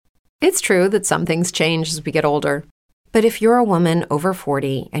It's true that some things change as we get older. But if you're a woman over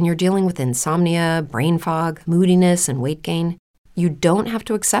 40 and you're dealing with insomnia, brain fog, moodiness, and weight gain, you don't have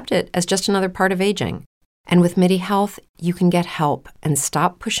to accept it as just another part of aging. And with MIDI Health, you can get help and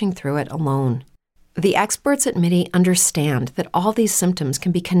stop pushing through it alone. The experts at MIDI understand that all these symptoms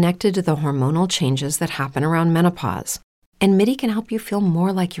can be connected to the hormonal changes that happen around menopause, and MIDI can help you feel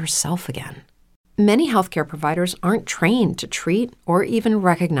more like yourself again. Many healthcare providers aren't trained to treat or even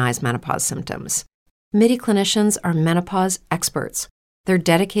recognize menopause symptoms. MIDI clinicians are menopause experts. They're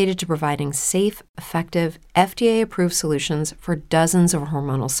dedicated to providing safe, effective, FDA-approved solutions for dozens of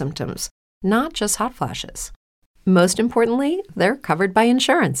hormonal symptoms, not just hot flashes. Most importantly, they're covered by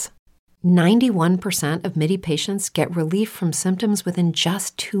insurance. 91% of MIDI patients get relief from symptoms within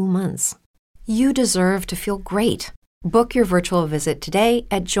just 2 months. You deserve to feel great. Book your virtual visit today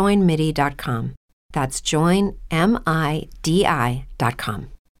at joinmidi.com. That's joinmidi.com.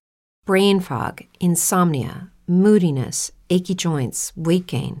 Brain fog, insomnia, moodiness, achy joints, weight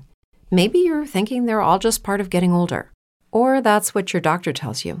gain. Maybe you're thinking they're all just part of getting older, or that's what your doctor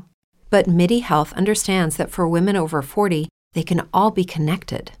tells you. But MIDI Health understands that for women over 40, they can all be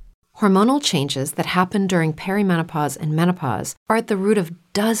connected. Hormonal changes that happen during perimenopause and menopause are at the root of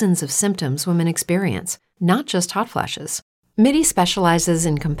dozens of symptoms women experience, not just hot flashes. MIDI specializes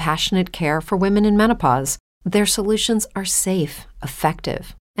in compassionate care for women in menopause. Their solutions are safe,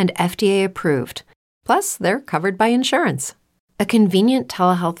 effective, and FDA approved. Plus, they're covered by insurance. A convenient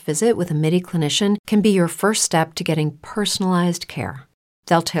telehealth visit with a MIDI clinician can be your first step to getting personalized care.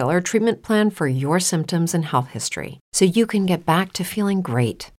 They'll tailor a treatment plan for your symptoms and health history so you can get back to feeling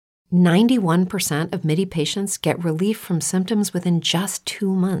great. 91% of MIDI patients get relief from symptoms within just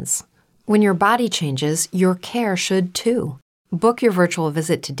 2 months. When your body changes, your care should too. Book your virtual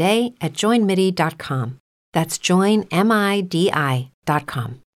visit today at joinmidi.com. That's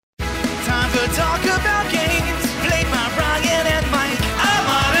joinmidi.com. Time to talk about games, played by Brian and Mike. A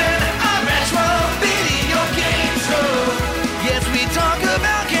modern, a retro video game show. Yes, we talk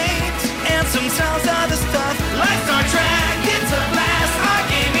about games and sometimes other stuff like Star Trek. It's a blast, our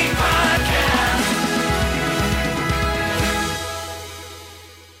gaming podcast.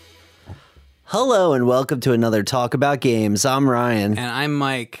 Hello and welcome to another Talk About Games. I'm Ryan. And I'm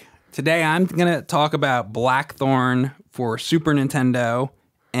Mike. Today I'm going to talk about Blackthorn for Super Nintendo.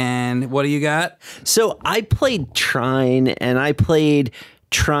 And what do you got? So I played Trine, and I played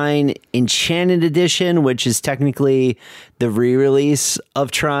Trine Enchanted Edition, which is technically the re-release of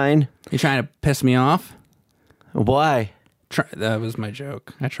Trine. You trying to piss me off? Why? That was my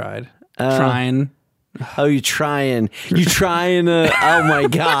joke. I tried. Trine. Oh, you trying. Oh, my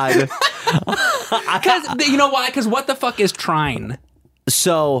God. Because, you know why? Because what the fuck is Trine?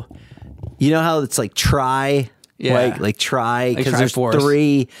 So, you know how it's like try? Yeah. Like try, because there's Triforce.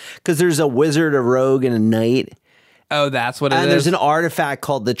 3, because there's a wizard, a rogue, and a knight. Oh, that's what it is? And there's an artifact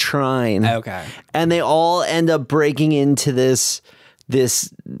called the Trine. Okay. And they all end up breaking into this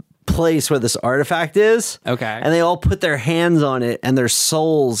place where this artifact is. Okay. And they all put their hands on it, and their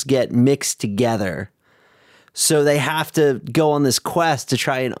souls get mixed together. So they have to go on this quest to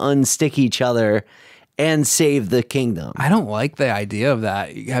try and unstick each other and save the kingdom. I don't like the idea of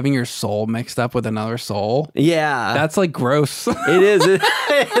that. Having your soul mixed up with another soul. Yeah. That's like gross. It is.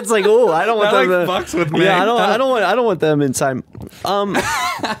 It's like, oh, I don't want That, them like, fucks with me. Yeah, I don't want them inside.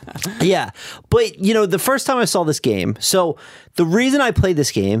 Yeah. But the first time I saw this game, so the reason I played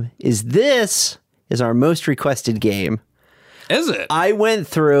this game is this is our most requested game. Is it? I went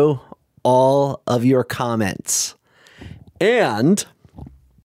through all of your comments, and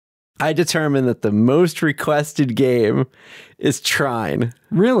I determined that the most requested game is Trine.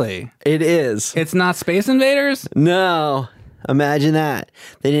 Really? It is. It's not Space Invaders? No. Imagine that.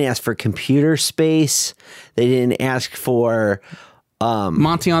 They didn't ask for computer space. They didn't ask for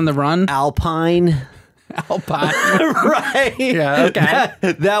Monty on the Run? Alpine. Alpine. Right. Yeah, okay.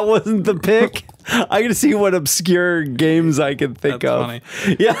 That wasn't the pick. I gotta see what obscure games I can think That's of. funny.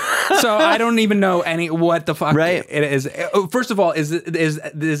 Yeah. So I don't even know what the fuck Right. it is. First of all, is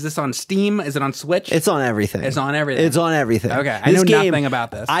this on Steam? Is it on Switch? It's on everything. It's on everything. It's on everything. Okay, I know nothing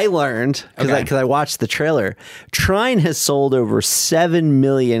about this. I learned because Okay. I watched the trailer. Trine has sold over 7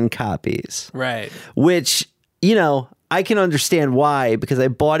 million copies, right. which I can understand why, because I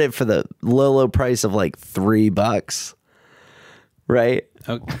bought it for the low price of like $3. Right?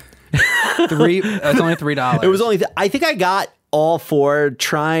 Okay. It's only $3. It was only. I think I got all 4: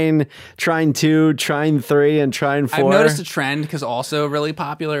 Trine 2, Trine 3, and Trine 4. I've noticed a trend because also really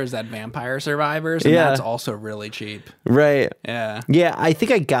popular is that Vampire Survivors, and Yeah. that's also really cheap. Right. Yeah. Yeah, I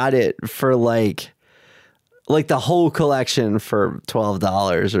think I got it for like like the whole collection for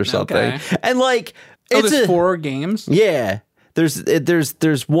 $12 or something. Okay. And like, Oh, there's 4 games? Yeah.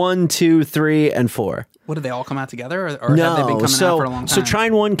 There's 1, 2, 3, and 4. What, did they all come out together? Or have they been coming out for a long time? So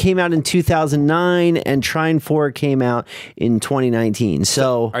Trine 1 came out in 2009 and Trine 4 came out in 2019.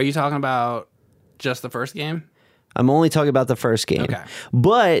 So Are you talking about just the first game? I'm only talking about the first game. Okay.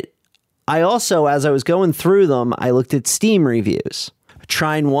 But I also, as I was going through them, I looked at Steam reviews.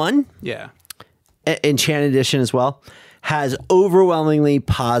 Trine 1, Yeah. Enchanted Edition as well, has overwhelmingly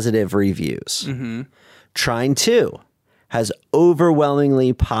positive reviews. Trine 2 has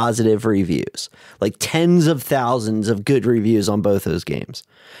overwhelmingly positive reviews, like tens of thousands of good reviews on both those games.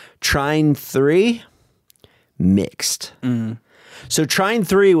 Trine 3, mixed. So Trine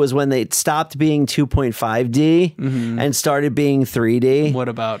 3 was when they stopped being 2.5D and started being 3D. What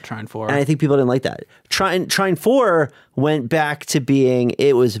about Trine 4? And I think people didn't like that. Trine 4 went back to being,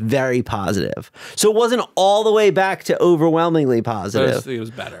 it was very positive. So it wasn't all the way back to overwhelmingly positive, it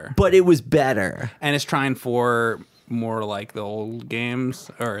was better. but it was better. And is Trine 4 more like the old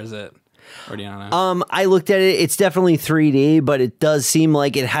games? Or is it? Or do you not know? I looked at it. It's definitely 3D, but it does seem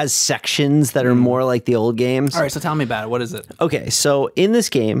like it has sections that are more like the old games. All right, so tell me about it. What is it? Okay, so in this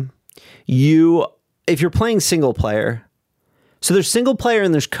game, if you're playing single player, so there's single player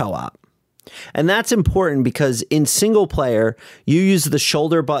and there's co-op. And that's important because in single player, you use the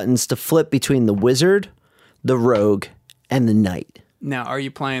shoulder buttons to flip between the wizard, the rogue, and the knight. Now, are you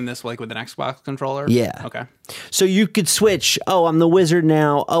playing this like with an Xbox controller? Yeah. Okay. So you could switch. Oh, I'm the wizard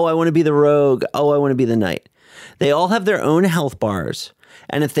now. Oh, I want to be the rogue. Oh, I want to be the knight. They all have their own health bars.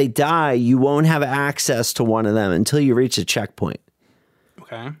 And if they die, you won't have access to one of them until you reach a checkpoint.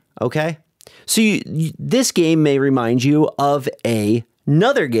 Okay. Okay? So this game may remind you of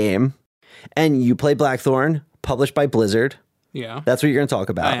another game. And you play Blackthorn, published by Blizzard. Yeah. That's what you're going to talk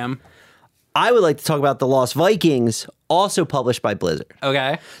about. I am. I would like to talk about The Lost Vikings, also published by Blizzard.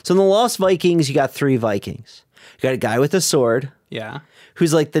 Okay. So in The Lost Vikings, you got 3 Vikings. You got a guy with a sword, Yeah.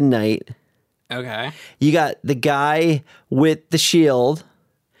 who's like the knight. Okay. You got the guy with the shield,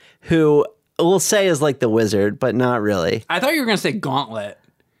 who we'll say is like the wizard, but not really. I thought you were going to say Gauntlet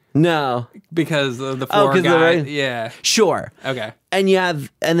No. because of the 4 'cause guy. the Yeah. Sure. Okay. And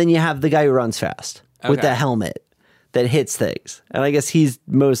then you have the guy who runs fast with Okay. the helmet that hits things. And I guess he's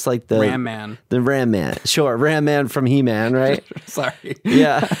most like the Ram Man. The Ram Man. Sure. Ram Man from He-Man, right? Sorry.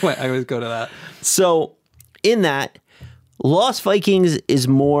 Yeah. I always go to that. So in that, Lost Vikings is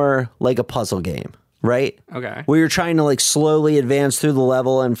more like a puzzle game, right? Okay. Where you're trying to like slowly advance through the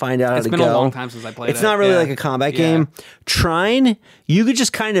level and find out how It's to been go. a long time since I played it. It's not really Yeah. like a combat Yeah. game. Trine, you could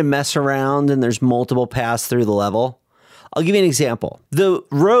just kind of mess around and there's multiple paths through the level. I'll give you an example. The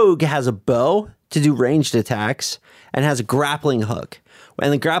rogue has a bow to do ranged attacks and has a grappling hook.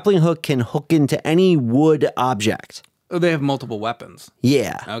 And the grappling hook can hook into any wood object. Oh, they have multiple weapons.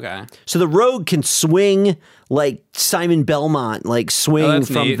 Yeah. Okay. So the rogue can swing like Simon Belmont, like swing that's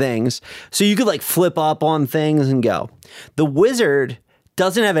from neat. things. So you could like flip up on things and go. The wizard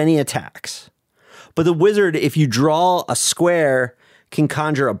doesn't have any attacks. But the wizard, if you draw a square, can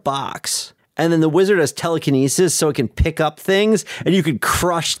conjure a box. And then the wizard has telekinesis, so it can pick up things and you can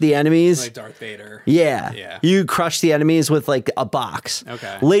crush the enemies. Like Darth Vader. Yeah. Yeah. You crush the enemies with like a box.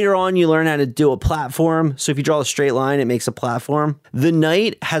 Okay. Later on, you learn how to do a platform. So if you draw a straight line, it makes a platform. The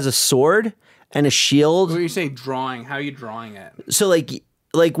knight has a sword and a shield. When you say drawing, how are you drawing it? So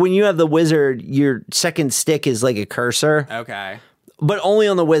like when you have the wizard, your second stick is like a cursor, Okay. but only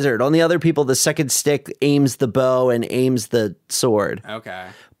on the wizard. On the other people, the second stick aims the bow and aims the sword. Okay.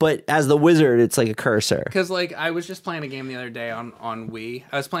 But as the wizard, it's like a cursor. Because like I was just playing a game the other day on Wii.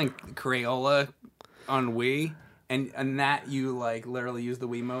 I was playing Crayola on Wii, and that you like literally use the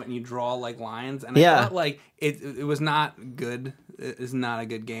Wiimote and you draw like lines. And I Yeah. felt like it was not good. It is not a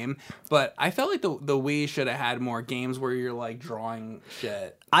good game. But I felt like the Wii should have had more games where you're like drawing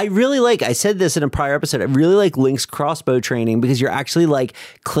shit. I really like, I said this in a prior episode, I really like Link's crossbow training because you're actually like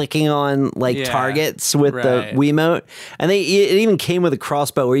clicking on like Yeah, targets with the right. Wiimote. And it even came with a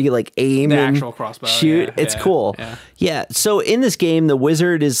crossbow where you could like aim The and actual crossbow, shoot. yeah, It's yeah, cool. yeah. Yeah. So in this game, the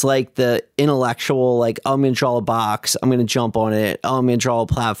wizard is like the intellectual, like, oh, I'm going to draw a box. I'm going to jump on it. Oh, I'm going to draw a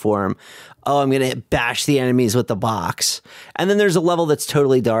platform. Oh, I'm going to bash the enemies with the box. And then there's a level that's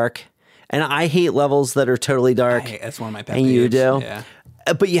totally dark. And I hate levels that are totally dark. Hey, that's one of my pet And you peeves. do? Yeah.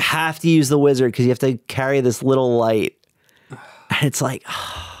 But you have to use the wizard because you have to carry this little light. And it's like,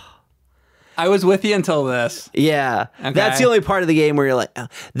 I was with you until this. yeah. Okay. That's the only part of the game where you're like, oh.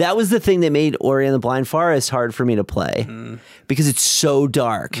 That was the thing that made Ori and the Blind Forest hard for me to play because it's so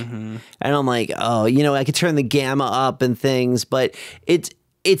dark. And I'm like, oh, I could turn the gamma up and things, but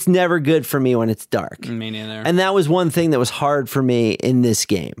it's never good for me when it's dark. Me neither. And that was one thing that was hard for me in this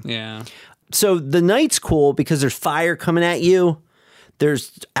game. Yeah. So the knight's cool because there's fire coming at you,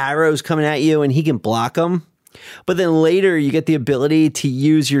 there's arrows coming at you, and he can block them. But then later you get the ability to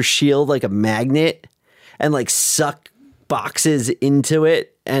use your shield like a magnet and like suck boxes into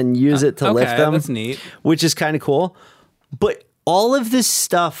it and use it to lift them. That's neat. Which is kind of cool. But all of this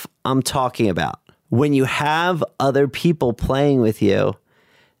stuff I'm talking about, when you have other people playing with you,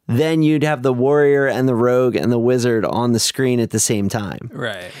 then you'd have the warrior and the rogue and the wizard on the screen at the same time.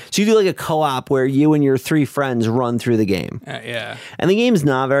 Right. So you do like a co-op where you and your 3 friends run through the game. Yeah. And the game's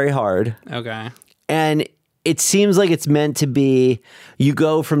not very hard. Okay. And it seems like it's meant to be, you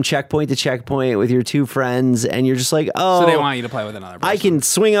go from checkpoint to checkpoint with your 2 friends and you're just like, oh. So they want you to play with another person. I can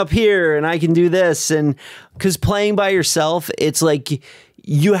swing up here and I can do this. And because playing by yourself, it's like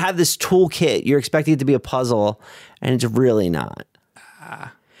you have this toolkit. You're expecting it to be a puzzle and it's really not.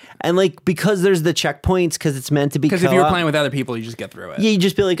 And like, because there's the checkpoints, because it's meant to be Because if you're playing with other people, you just get through it. yeah, you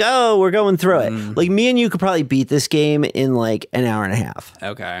just be like, oh, we're going through it. Like me and you could probably beat this game in like an hour and a half.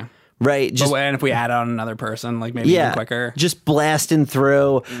 Okay. Right? Just And if we add on another person, like maybe even quicker. just blasting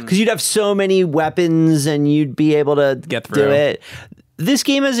through because you'd have so many weapons and you'd be able to Get do through. it. This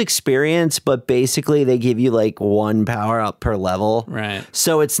game has experience, but basically they give you like 1 power up per level. Right.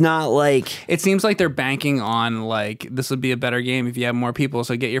 So it's not like It seems like they're banking on like this would be a better game if you have more people.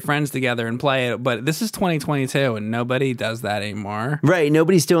 So get your friends together and play it. But this is 2022 and nobody does that anymore. right.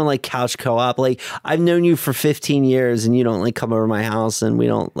 Nobody's doing like couch co-op. Like I've known you for 15 years and you don't like come over my house and we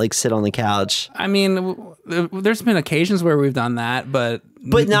don't like sit on the couch. I mean, there's been occasions where we've done that, but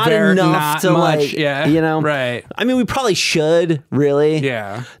Not enough to much. like, Yeah, you know, right? I mean, we probably should really.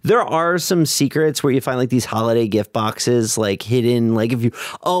 Yeah. There are some secrets where you find like these holiday gift boxes like hidden. Like if you,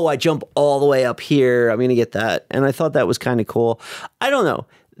 oh, I jump all the way up here, I'm going to get that. And I thought that was kind of cool. I don't know.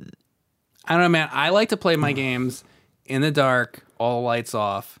 I don't know, man. I like to play my games in the dark, all lights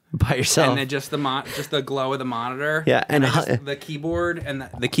off. By yourself. And then just the glow of the monitor. Yeah, and the keyboard and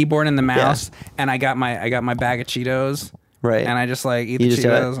the keyboard and the mouse. And I got my bag of Cheetos. Right. And I just like eat You the just do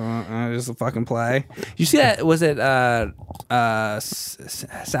it? Cheetos and I just fucking play. You see that? Was it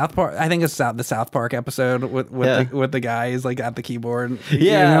South Park? I think it's the South Park episode with the guy who's like at the keyboard. Yeah.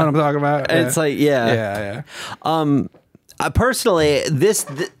 You know what I'm talking about? It's like, yeah. Yeah. Personally, this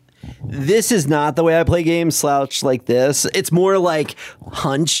is not the way I play games slouched like this. It's more like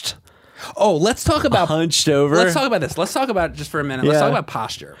hunched. Oh, let's talk about Hunched over. Let's talk about this. Let's talk about just for a minute. Let's Yeah. talk about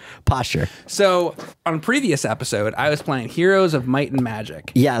posture. Posture. So on a previous episode, I was playing Heroes of Might and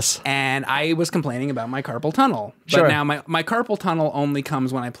Magic. Yes. And I was complaining about my carpal tunnel. But Sure. now my carpal tunnel only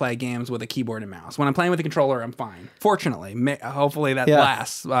comes when I play games with a keyboard and mouse. When I'm playing with a controller, I'm fine. Fortunately. Hopefully that Yeah.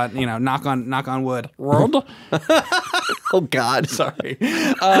 lasts. Knock on wood. World? Oh, God. Sorry.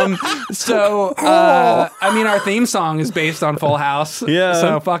 I mean, our theme song is based on Full House. Yeah.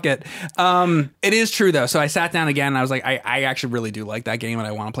 So fuck it. It is true though. So I sat down again and I was like, I actually really do like that game and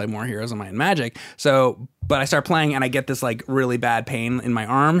I want to play more Heroes of Might and Magic. So, but I start playing and I get this like really bad pain in my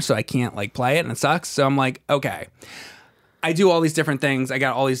arm, so I can't like play it and it sucks. So I'm like, okay. I do all these different things. I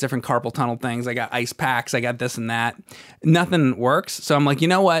got all these different carpal tunnel things. I got ice packs. I got this and that. Nothing works. So I'm like, you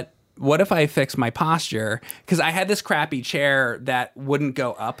know what? What if I fix my posture? Because I had this crappy chair that wouldn't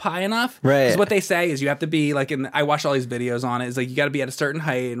go up high enough. Right. Because what they say is you have to be like, I watched all these videos on it. It's like you got to be at a certain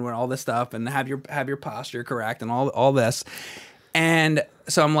height and all this stuff and have your posture correct and all this. And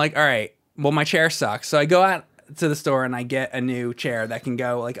so I'm like, all right, well, my chair sucks. So I go out to the store and I get a new chair that can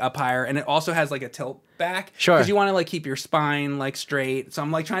go like up higher, and it also has like a tilt back. Sure. Because you want to like keep your spine like straight. So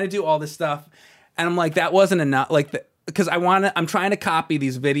I'm like trying to do all this stuff, and I'm like, that wasn't enough. Like because I'm trying to copy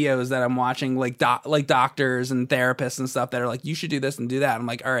these videos that I'm watching, like doctors and therapists and stuff that are like, you should do this and do that. I'm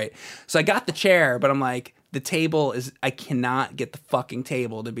like, all right. So I got the chair, but I'm like, the table I cannot get the fucking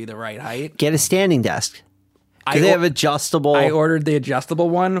table to be the right height. Get a standing desk. They have adjustable. I ordered the adjustable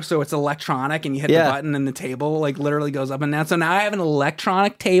one, so it's electronic, and you hit Yeah. the button, and the table like literally goes up and down. So now I have an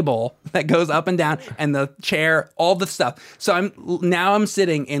electronic table that goes up and down, and the chair, all the stuff. So I'm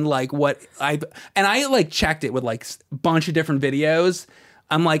sitting in like I like checked it with like a bunch of different videos.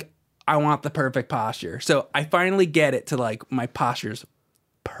 I'm like, I want the perfect posture. So I finally get it to like my posture's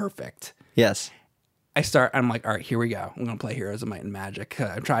perfect. Yes. I'm like, all right, here we go. I'm gonna play Heroes of Might and Magic.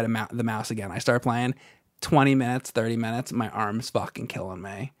 I try to mount the mouse again. I start playing. 20 minutes, 30 minutes, my arm's fucking killing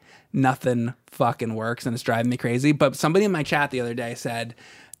me. Nothing fucking works and it's driving me crazy. But somebody in my chat the other day said,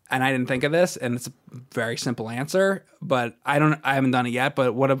 and I didn't think of this, and it's a very simple answer, but I haven't done it yet,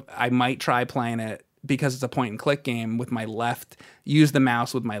 but I might try playing it because it's a point and click game with my left, use the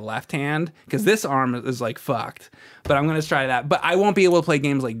mouse with my left hand because this arm is like fucked. But I'm gonna try that. But I won't be able to play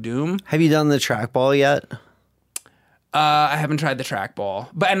games like Doom. Have you done the trackball yet? I haven't tried the trackball,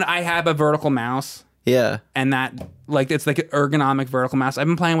 and I have a vertical mouse. Yeah. And that, like, it's like an ergonomic vertical mouse. I've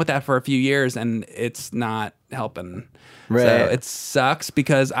been playing with that for a few years, and it's not helping. Right. So it sucks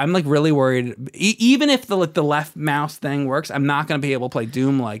because I'm like really worried. Even if the left mouse thing works, I'm not going to be able to play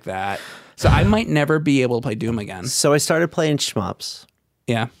Doom like that. So I might never be able to play Doom again. So I started playing shmups,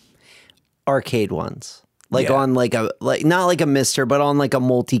 Yeah. arcade ones, like Yeah. on like not like a Mister, but on like a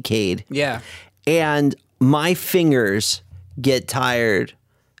multicade. Yeah. And my fingers get tired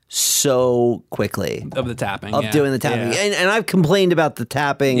so quickly Of the tapping. of doing the tapping. Yeah. And I've complained about the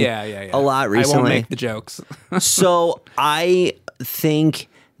tapping a lot recently. I won't make the jokes. So I think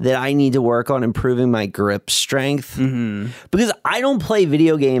that I need to work on improving my grip strength because I don't play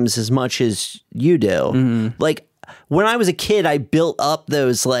video games as much as you do. Like when I was a kid, I built up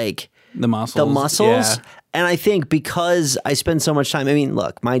those like The muscles. yeah. Yeah. And I think because I spend so much time, I mean,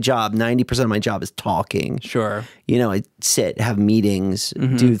 look, my job, 90% of my job is talking. Sure. You know, I sit, have meetings,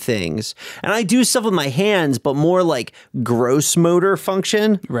 do things. And I do stuff with my hands, but more like gross motor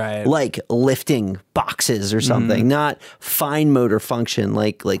function. Right. Like lifting boxes or something, not fine motor function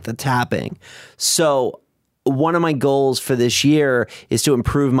like the tapping. So one of my goals for this year is to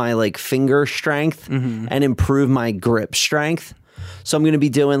improve my like finger strength and improve my grip strength. So I'm going to be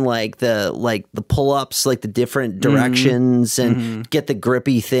doing like the pull-ups, like the different directions and get the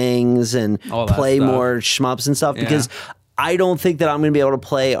grippy things and All that play stuff. more shmups and stuff because I don't think that I'm going to be able to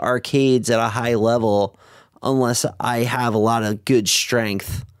play arcades at a high level unless I have a lot of good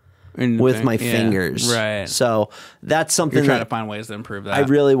strength with my fingers. Right. So that's something You're trying that to find ways to improve that. I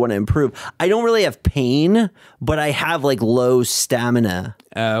really want to improve. I don't really have pain, but I have like low stamina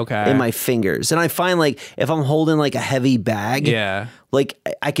Okay. in my fingers. And I find like if I'm holding like a heavy bag, Yeah. like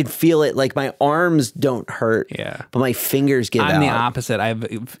I can feel it. Like my arms don't hurt, Yeah. but my fingers give out. I'm the opposite. I have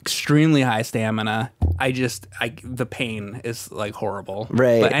extremely high stamina. The pain is like horrible.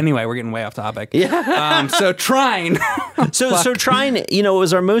 Right. But anyway, we're getting way off topic. Yeah. So trying. So trying, you know, it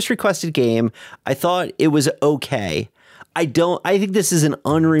was our most requested game. I thought it was okay. I think this is an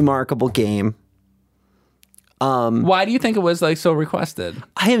unremarkable game. Why do you think it was like so requested?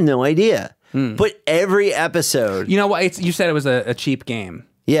 I have no idea. But every episode, You know what? You said it was a cheap game.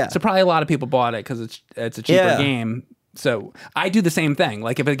 Yeah. So probably a lot of people bought it because it's a cheaper Yeah. game. So I do the same thing.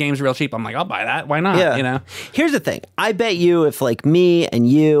 Like if a game's real cheap, I'm like, I'll buy that. Why not? yeah. You know? Here's the thing. I bet you if like me and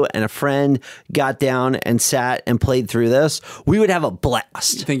you and a friend got down and sat and played through this, we would have a I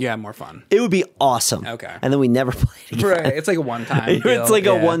blast. think you have more fun. It would be awesome. Okay. And then we never played again. Right. It's like a one-time deal. It's like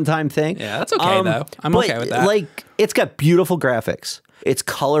a Yeah. one-time thing. Yeah, that's okay, though. I'm but, okay with that. Like, it's got beautiful graphics. It's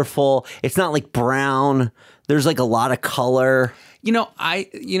colorful. It's not like brown. There's like a lot of color. You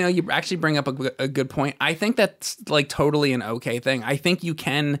actually bring up a good point. I think that's like totally an okay thing. I think you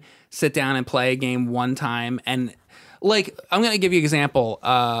can sit down and play a game one time and like, I'm going to give you an example.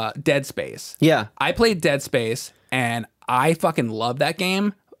 Dead Space. Yeah. I played Dead Space and I fucking love that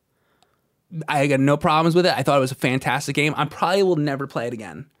game. I got no problems with it. I thought it was a fantastic game. I probably will never play it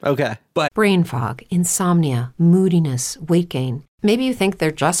again. Okay. Brain fog, insomnia, moodiness, weight gain. Maybe you think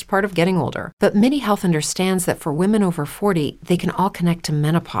they're just part of getting older, but MIDI Health understands that for women over 40, they can all connect to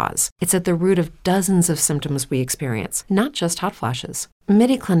menopause. It's at the root of dozens of symptoms we experience, not just hot flashes.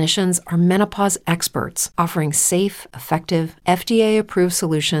 MIDI clinicians are menopause experts, offering safe, effective, FDA-approved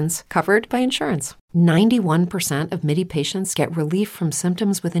solutions covered by insurance. 91% of MIDI patients get relief from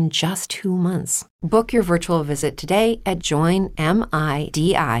symptoms within just 2 months. Book your virtual visit today at joinmidi.com.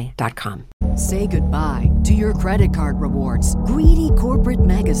 Say goodbye to your credit card rewards. Greedy corporate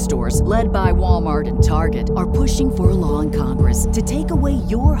mega stores, led by Walmart and Target, are pushing for a law in Congress to take away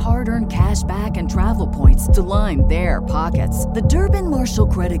your hard-earned cash back and travel points to line their pockets. The Durbin-Marshall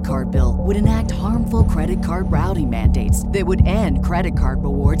credit card bill would enact harmful credit card routing mandates that would end credit card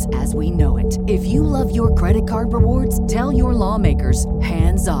rewards as we know it. If you love your credit card rewards, tell your lawmakers,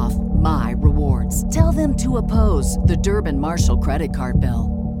 hands off my rewards. Tell them to oppose the Durbin-Marshall credit card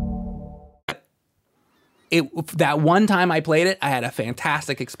bill. That one time I played it, I had a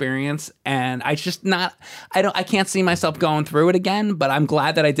fantastic experience, and I can't see myself going through it again. But I'm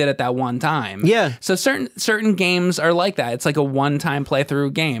glad that I did it that one time. Yeah. So certain games are like that. It's like a one-time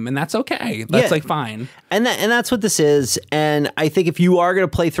playthrough game, and that's okay. That's Yeah. like fine. And that's what this is. And I think if you are going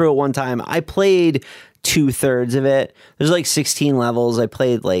to play through it one time, I played 2/3 of it. There's like 16 levels. I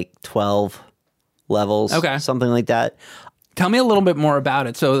played like 12 levels. Okay. Something like that. Tell me a little bit more about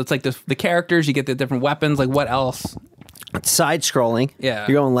it. So it's like the characters, you get the different weapons. Like what else? Side scrolling. Yeah.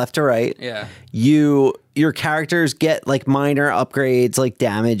 You're going left to right. Yeah. Your characters get like minor upgrades like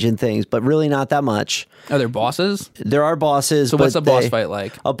damage and things, but really not that much. Are there bosses? There are bosses. So what's a boss fight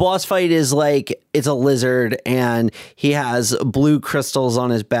like? A boss fight is like it's a lizard and he has blue crystals on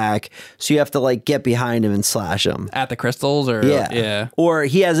his back, so you have to like get behind him and slash him. At the crystals or Yeah. Or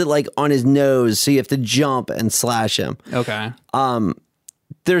he has it like on his nose, so you have to jump and slash him. Okay.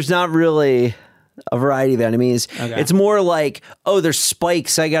 There's not really a variety of enemies. Okay. It's more like, oh, there's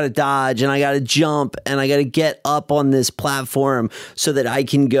spikes I gotta dodge and I gotta jump and I gotta get up on this platform so that I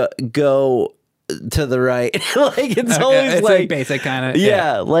can go to the right. Like it's always it's like basic kind of.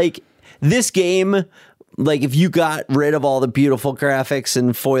 yeah, like this game, like if you got rid of all the beautiful graphics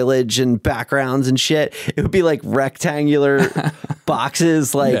and foliage and backgrounds and shit, it would be like rectangular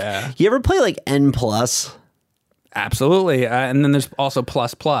boxes. Like you ever play like N+? Absolutely. And then there's also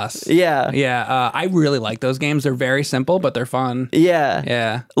plus plus. Yeah. Yeah. I really like those games. They're very simple, but they're fun. Yeah.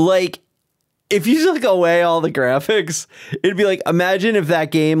 Yeah. Like if you took away all the graphics, it'd be like, imagine if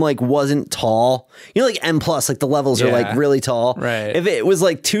that game like wasn't tall. You know, like N+, like the levels are like really tall. Right. If it was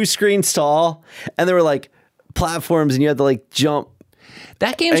like 2 screens tall and there were like platforms and you had to like jump.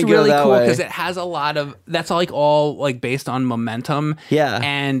 That game's and go really that cool way. because it has a lot of, that's like all like based on momentum. Yeah.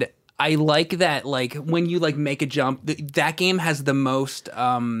 And I like that, like when you like make a jump, that game has the most,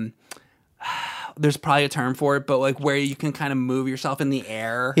 there's probably a term for it, but like where you can kind of move yourself in the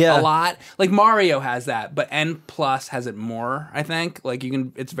air a lot. Like Mario has that, but N+ has it more, I think. Like you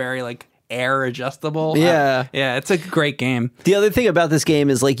can, it's very like air adjustable. Yeah. Yeah, it's a great game. The other thing about this game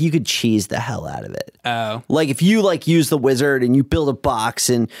is like you could cheese the hell out of it. Oh. Like if you like use the wizard and you build a box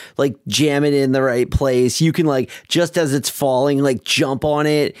and like jam it in the right place, you can like just as it's falling, like jump on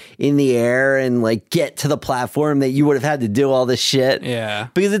it in the air and like get to the platform that you would have had to do all this shit. Yeah.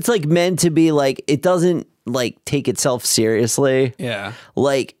 Because it's like meant to be like, it doesn't like take itself seriously. Yeah.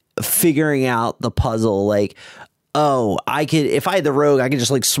 Like figuring out the puzzle, like, oh, I could, if I had the rogue, I could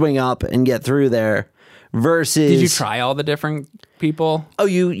just like swing up and get through there. Versus, Did you try all the different people? Oh,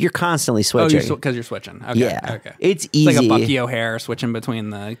 you're constantly Oh, switching. because you're switching. Okay. Yeah. Okay. It's It's like easy. a Bucky O'Hare switching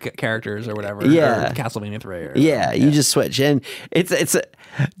between the characters or whatever. Yeah. Or Castlevania 3. Or Yeah, you just switch, and it's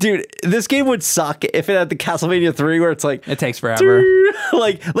dude. This game would suck if it had the Castlevania 3 where it's like It takes forever.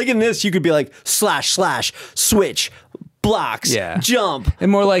 like in this you could be like slash switch blocks jump.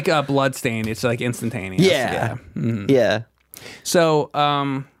 And more like Bloodstained. It's like instantaneous. Yeah. Yeah. So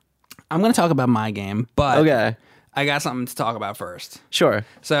I'm going to talk about my game, but Okay. I got something to talk about first. Sure.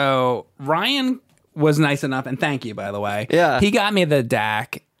 So Ryan was nice enough, and thank you, by the way. Yeah. He got me the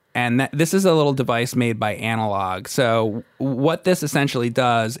DAC, and this is a little device made by Analog. So what this essentially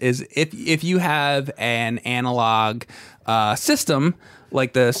does is if you have an analog system,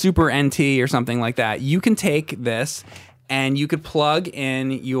 like the Super NT or something like that, you can take this and you could plug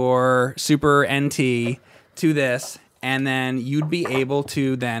in your Super NT to this, and then you'd be able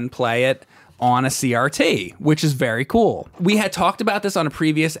to then play it on a CRT, which is very cool. We had talked about this on a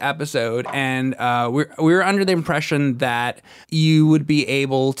previous episode, and we were under the impression that you would be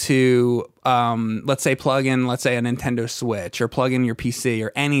able to, let's say, plug in, let's say, a Nintendo Switch or plug in your PC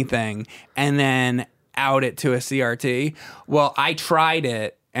or anything, and then out it to a CRT. Well, I tried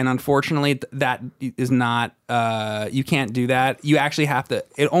it, and unfortunately, that is not, you can't do that. You actually have to,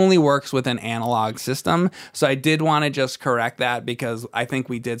 it only works with an analog system. So I did want to just correct that, because I think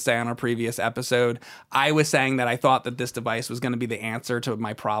we did say on a previous episode, I was saying that I thought that this device was going to be the answer to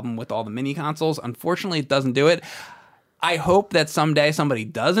my problem with all the mini consoles. Unfortunately, it doesn't do it. I hope that someday somebody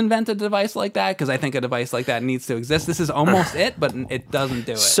does invent a device like that, because I think a device like that needs to exist. This is almost it, but it doesn't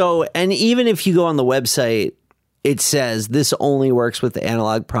do it. So, and even if you go on the website, it says this only works with the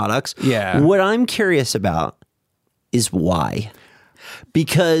analog products. Yeah. What I'm curious about is why.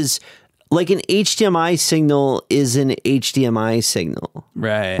 Because like an HDMI signal is an HDMI signal.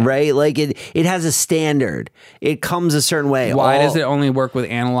 Right. Right? Like it has a standard. It comes a certain way. Why does it only work with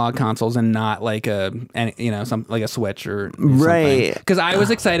analog consoles and not like some like a Switch or something? Right. Because I was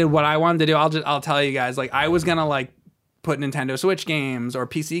excited. What I wanted to do, I'll tell you guys. Like I was gonna like put Nintendo Switch games or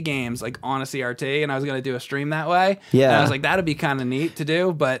PC games like on a CRT, and I was gonna do a stream that way. Yeah. And I was like, that'd be kind of neat to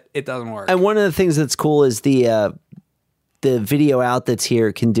do, but it doesn't work. And one of the things that's cool is the video out that's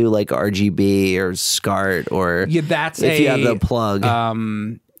here can do like RGB or SCART or that's if you have the plug.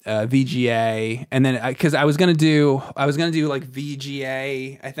 VGA, and then because I was gonna do like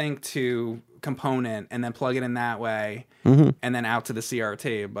VGA, I think, to component, and then plug it in that way, and then out to the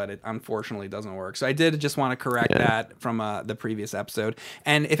CRT. But it unfortunately doesn't work. So I did just want to correct that from the previous episode.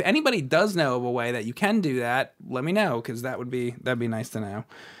 And if anybody does know of a way that you can do that, let me know, because that'd be nice to know.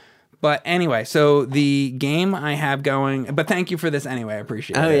 But anyway, so the game I have going, but thank you for this anyway. I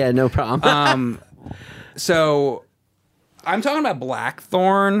appreciate it. Oh yeah, no problem. So I'm talking about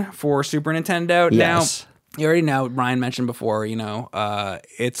Blackthorn for Super Nintendo. Yes. Now, you already know, Ryan mentioned before,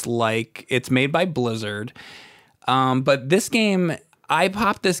 it's made by Blizzard. But this game, I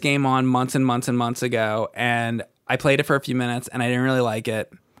popped this game on months and months and months ago, and I played it for a few minutes, and I didn't really like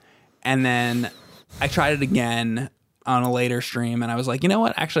it. And then I tried it again on a later stream, and I was like, you know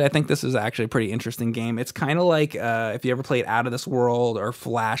what? Actually, I think this is actually a pretty interesting game. It's kind of like if you ever played Out of This World or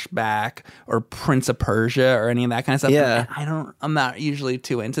Flashback or Prince of Persia or any of that kind of stuff. Yeah. I'm not usually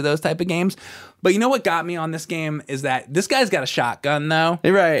too into those type of games. But you know what got me on this game is that this guy's got a shotgun, though.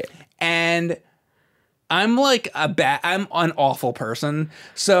 Right. And I'm like I'm an awful person.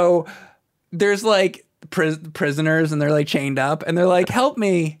 So there's like prisoners, and they're like chained up, and they're like, help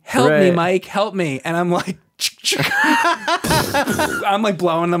me, Right. Mike, help me. And I'm like, I'm like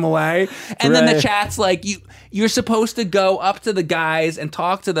blowing them away. And then the Right. chat's like, you're supposed to go up to the guys and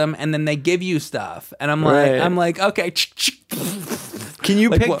talk to them, and then they give you stuff. And I'm like, Right. okay. Can you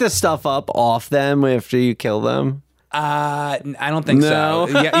Like pick what? the stuff up off them after you kill them? I don't think No.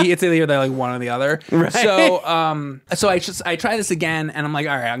 so. Yeah, it's either they're like one or the other. Right. So, I try this again, and I'm like,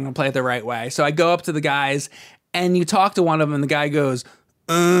 all right, I'm gonna play it the right way. So I go up to the guys, and you talk to one of them, and the guy goes,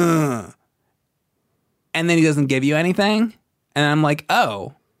 and then he doesn't give you anything, and I'm like,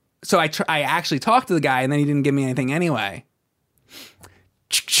 oh. So I actually talked to the guy, and then he didn't give me anything anyway.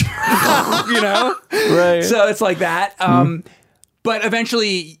 You know? Right. So it's like that. But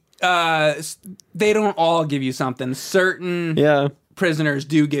eventually, they don't all give you something. Certain Yeah. prisoners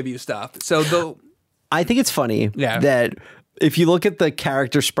do give you stuff. So I think it's funny Yeah. that if you look at the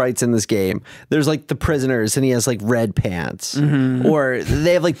character sprites in this game, there's like the prisoners and he has like red pants or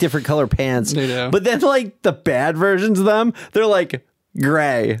they have like different color pants. They do. But then like the bad versions of them, they're like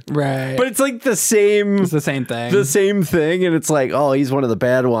gray. right, But it's like the same it's the same thing. thing and it's like, oh, he's one of the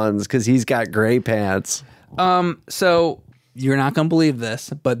bad ones cuz he's got gray pants. So you're not gonna believe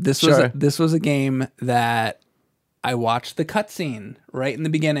this, but this Sure. was a game that I watched the cutscene right in the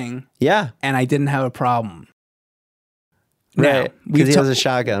beginning, Yeah. and I didn't have a problem. Right. we've Cuz he ta- has a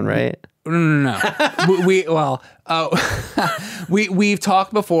shotgun, right? No. We've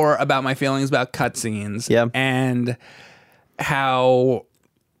talked before about my feelings about cutscenes, Yeah. and how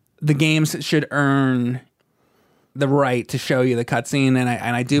the games should earn the right to show you the cutscene, and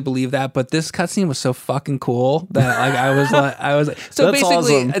I do believe that. But this cutscene was so fucking cool that like I was like, so That's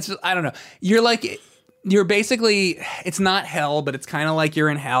basically, awesome. it's just, I don't know. You're basically, it's not hell, but it's kind of like you're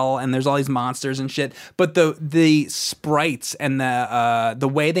in hell, and there's all these monsters and shit. But the sprites and the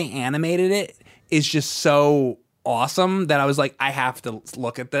way they animated it is just so awesome that I was like, I have to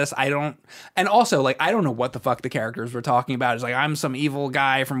look at this. And also like I don't know what the fuck the characters were talking about. It's like I'm some evil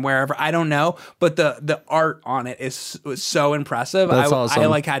guy from wherever, I don't know. But the art on it was so impressive. That's I awesome.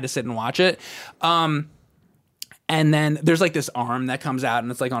 like had to sit and watch it. And then there's like this arm that comes out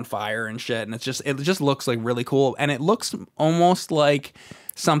and it's like on fire and shit. And it just looks like really cool. And it looks almost like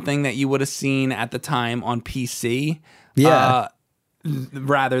something that you would have seen at the time on PC. Yeah.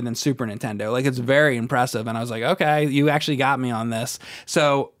 Rather than Super Nintendo. Like it's very impressive. And I was like, okay, you actually got me on this.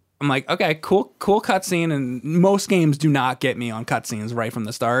 So I'm like, okay, cool cutscene. And most games do not get me on cutscenes right from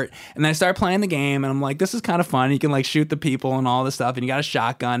the start. And then I start playing the game and I'm like, this is kind of fun. You can like shoot the people and all this stuff. And you got a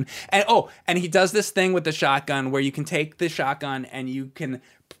shotgun. And he does this thing with the shotgun where you can take the shotgun and you can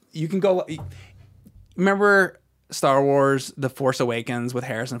go. Remember Star Wars: The Force Awakens with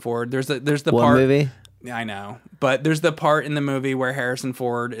Harrison Ford? There's the What part. movie? Yeah, I know. But there's the part in the movie where Harrison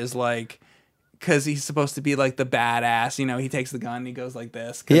Ford is like, because he's supposed to be like the badass, he takes the gun and he goes like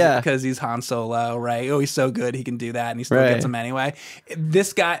this. Yeah. Because he's Han Solo, right? Oh, he's so good, he can do that, and he still Right. gets him anyway.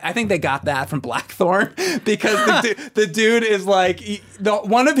 This guy, I think they got that from Blackthorn because the dude is like,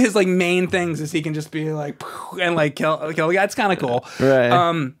 one of his like main things is he can just be like, and like kill the guy. It's kind of cool.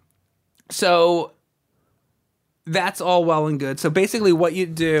 Right. So that's all well and good. So basically what you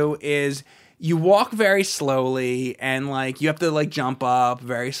do is you walk very slowly and like you have to like jump up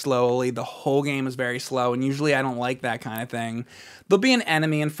very slowly. The whole game is very slow, and usually I don't like that kind of thing. There'll be an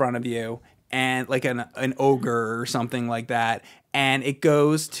enemy in front of you and like an ogre or something like that, and it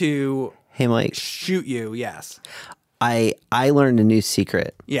goes to Hey Mike, shoot you. Yes. I learned a new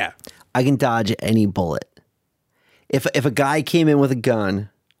secret. Yeah. I can dodge any bullet. If a guy came in with a gun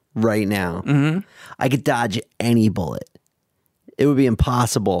right now, I could dodge any bullet. It would be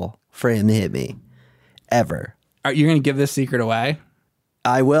impossible for him to hit me, ever. Are you going to give this secret away?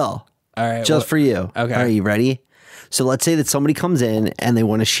 I will. All right. Just for you. Okay. Are you ready? So let's say that somebody comes in and they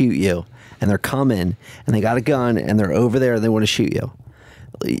want to shoot you, and they're coming and they got a gun and they're over there and they want to shoot you.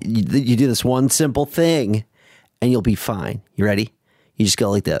 You do this one simple thing, and you'll be fine. You ready? You just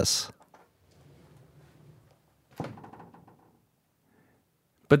go like this.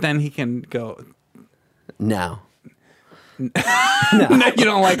 But then he can go. No. No, you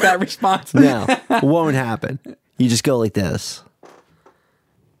don't like that response. No. Won't happen. You just go like this.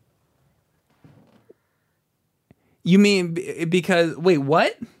 You mean because wait,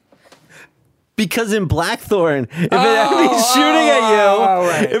 what? Because in Blackthorn, if an enemy's shooting at you,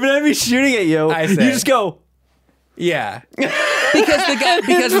 right. if an enemy's shooting at you, I you see. just go. Yeah.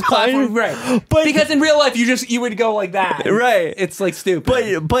 Because the platform, right? But- because in real life you would go like that, Right. It's like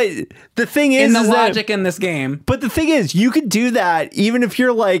stupid. But the thing is, in the is that- logic in this game, but the thing is, you could do that even if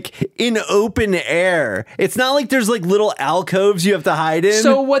you're like in open air. It's not like there's like little alcoves you have to hide in.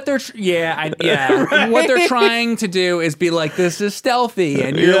 so what they're what they're trying to do is be like, this is stealthy,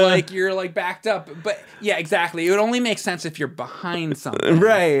 and you're like backed up. But yeah, exactly. It would only make sense if you're behind something,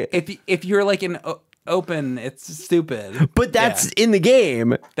 Right. If you're like in open, it's stupid. But that's in the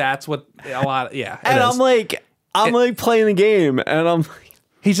game. That's what a lot. Yeah, it And is. I'm like playing the game, and I'm like,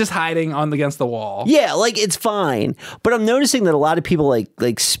 He's just hiding against the wall. yeah, like it's fine. But I'm noticing that a lot of people like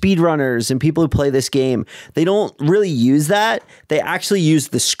speedrunners and people who play this game, they don't really use that. They actually use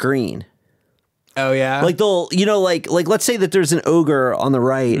the screen. Oh yeah. Like they'll, like let's say that there's an ogre on the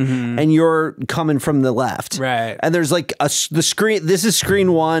right and you're coming from the left. Right. And there's like the screen, this is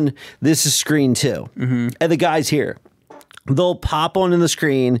screen 1, this is screen 2. And the guy's here. They'll pop onto the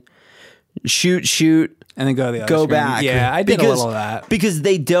screen, shoot, and then go to the other go screen. back. Yeah, I did a little of that. Because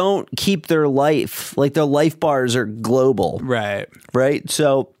they don't keep their life, like their life bars are global. Right. Right?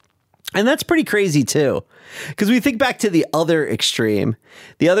 So, and that's pretty crazy too. Because we think back to the other extreme.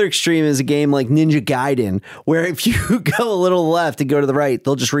 The other extreme is a game like Ninja Gaiden, where if you go a little left and go to the right,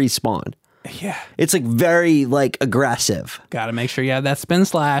 they'll just respawn. Yeah. It's like very like aggressive. Got to make sure you have that spin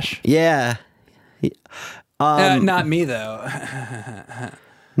slash. Yeah. Not me though.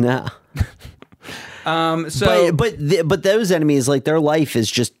 No. So But those enemies, like their life is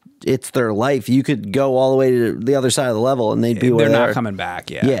just, it's their life. You could go all the way to the other side of the level and they'd be where they're they not are. coming back.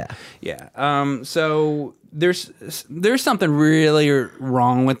 Yeah. Yeah. Yeah. So there's something really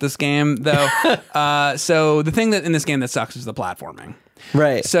wrong with this game though. So the thing that in this game that sucks is the platforming.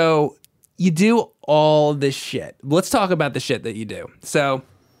 Right. So you do all this shit. Let's talk about the shit that you do. So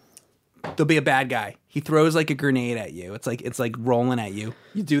there'll be a bad guy. He throws like a grenade at you. It's like rolling at you.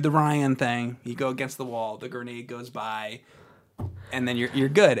 You do the Ryan thing. You go against the wall. The grenade goes by, and then you're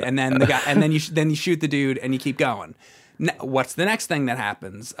good. And then the guy, and then you shoot the dude, and you keep going. What's the next thing that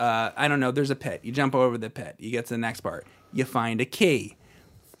happens? I don't know. There's a pit. You jump over the pit. You get to the next part. You find a key.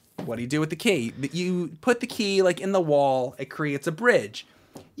 What do you do with the key? You put the key like in the wall. It creates a bridge.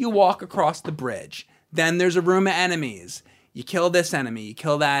 You walk across the bridge. Then there's a room of enemies. You kill this enemy, you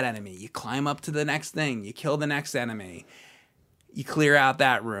kill that enemy, you climb up to the next thing, you kill the next enemy, you clear out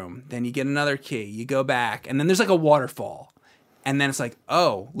that room, then you get another key, you go back, and then there's like a waterfall. And then it's like,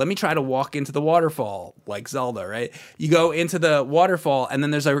 oh, let me try to walk into the waterfall, like Zelda, right? You go into the waterfall, and then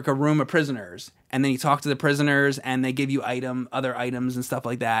there's like a room of prisoners. And then you talk to the prisoners, and they give you other items and stuff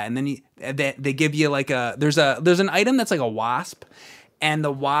like that. And then they give you like there's an item that's like a wasp, and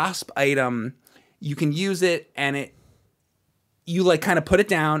the wasp item, you can use it, and you like kind of put it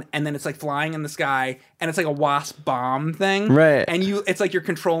down, and then it's like flying in the sky, and it's like a wasp bomb thing, Right? And it's like you're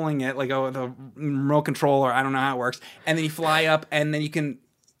controlling it like the remote controller. I don't know how it works. And then you fly up, and then you can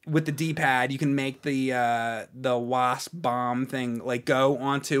with the D-pad you can make the wasp bomb thing like go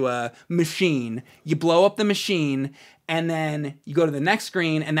onto a machine. You blow up the machine, and then you go to the next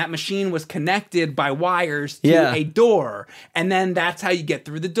screen, and that machine was connected by wires to a door, and then that's how you get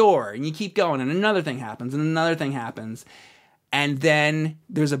through the door, and you keep going, and another thing happens, and another thing happens. And then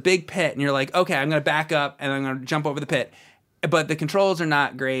there's a big pit, and you're like, okay, I'm going to back up, and I'm going to jump over the pit. But the controls are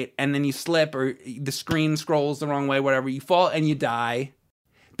not great, and then you slip, or the screen scrolls the wrong way, whatever. You fall, and you die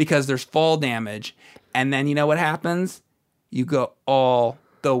because there's fall damage. And then you know what happens? You go all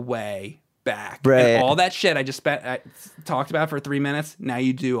the way back. Right. And all that shit I talked about for 3 minutes, now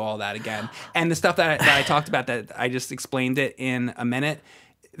you do all that again. And the stuff that I talked about that I just explained it in a minute,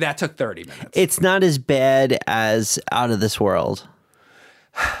 that took 30 minutes. It's not as bad as Out of This World.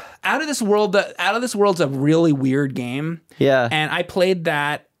 Out of This World's a really weird game. Yeah. And I played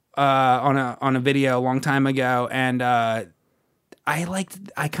that on a video a long time ago, and I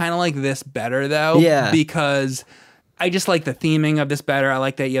kind of like this better though. Yeah. Because I just like the theming of this better. I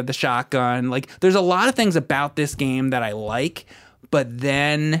like that you have the shotgun. Like there's a lot of things about this game that I like, but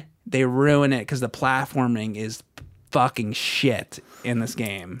then they ruin it because the platforming is fucking shit in this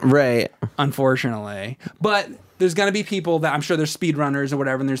game. Right. Unfortunately. But there's going to be people that I'm sure there's speedrunners or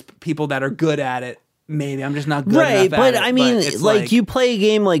whatever, and there's people that are good at it. Maybe I'm just not good Right, enough but at it. I mean, it's like you play a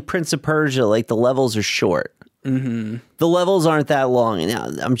game like Prince of Persia, like the levels are short. Mm-hmm. The levels aren't that long. Now,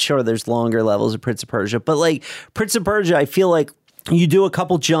 I'm sure there's longer levels of Prince of Persia, but like Prince of Persia, I feel like you do a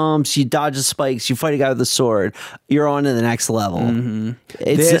couple jumps, you dodge the spikes, you fight a guy with a sword, you're on to the next level. Mm-hmm.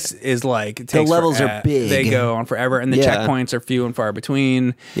 It's, this is like it the takes levels forever. are big. They go on forever, and the Yeah. checkpoints are few and far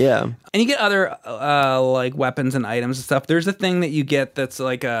between. Yeah. And you get other like weapons and items and stuff. There's a thing that you get that's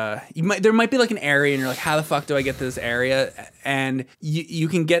like there might be like an area, and you're like, how the fuck do I get to this area? And you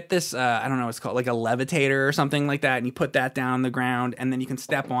can get this I don't know what it's called, like a levitator or something like that, and you put that down on the ground, and then you can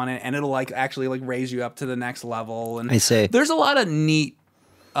step on it, and it'll like actually like raise you up to the next level. And I see. There's a lot of neat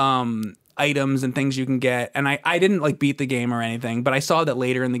items and things you can get, and I didn't like beat the game or anything, but I saw that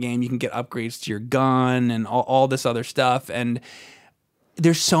later in the game you can get upgrades to your gun and all this other stuff, and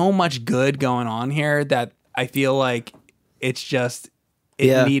there's so much good going on here that I feel like it's just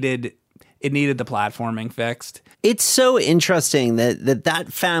it needed the platforming fixed. It's so interesting that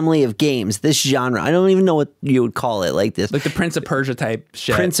family of games, this genre, I don't even know what you would call it, like this. Like the Prince of Persia type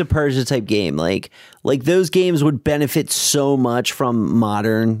shit. Prince of Persia type game. Like those games would benefit so much from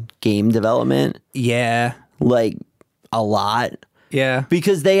modern game development. Yeah. Like a lot. Yeah.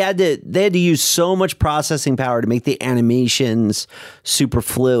 Because they had to use so much processing power to make the animations super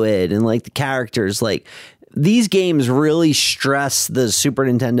fluid and like the characters, like these games really stress the Super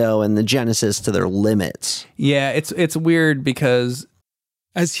Nintendo and the Genesis to their limits. Yeah, it's weird because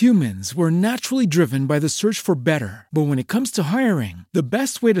as humans, we're naturally driven by the search for better. But when it comes to hiring, the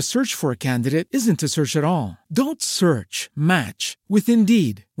best way to search for a candidate isn't to search at all. Don't search, match with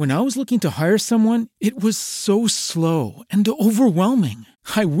Indeed. When I was looking to hire someone, it was so slow and overwhelming.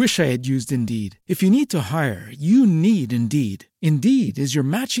 I wish I had used Indeed. If you need to hire, you need Indeed. Indeed is your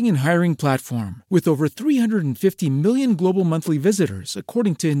matching and hiring platform with over 350 million global monthly visitors,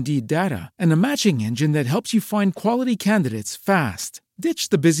 according to Indeed data, and a matching engine that helps you find quality candidates fast. Ditch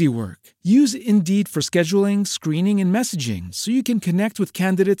the busy work. Use Indeed for scheduling, screening, and messaging so you can connect with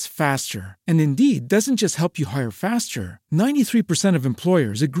candidates faster. And Indeed doesn't just help you hire faster. 93% of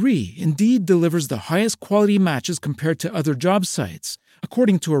employers agree Indeed delivers the highest quality matches compared to other job sites,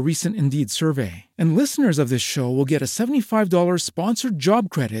 according to a recent Indeed survey. And listeners of this show will get a $75 sponsored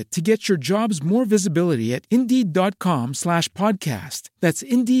job credit to get your jobs more visibility at Indeed.com/podcast. That's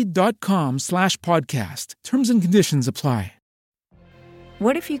Indeed.com/podcast. Terms and conditions apply.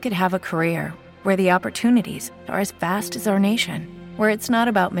 What if you could have a career where the opportunities are as vast as our nation, where it's not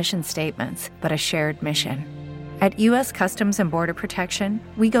about mission statements, but a shared mission? At U.S. Customs and Border Protection,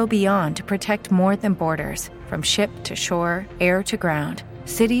 we go beyond to protect more than borders. From ship to shore, air to ground,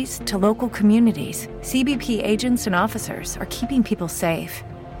 cities to local communities, CBP agents and officers are keeping people safe.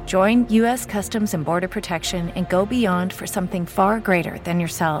 Join U.S. Customs and Border Protection and go beyond for something far greater than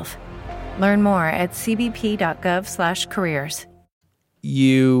yourself. Learn more at cbp.gov/careers.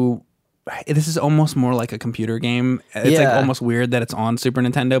 This is almost more like a computer game. It's like almost weird that it's on Super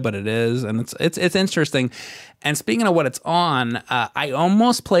Nintendo, but it is, and it's interesting. And speaking of what it's on, I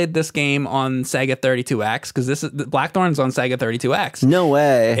almost played this game on Sega 32X because Blackthorn's on Sega 32X. No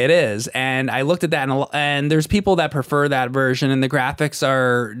way. It is, and I looked at that, and there's people that prefer that version, and the graphics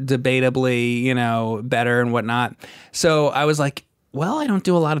are debatably, better and whatnot. So I was like, well, I don't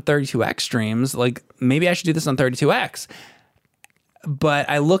do a lot of 32X streams. Like, maybe I should do this on 32X. But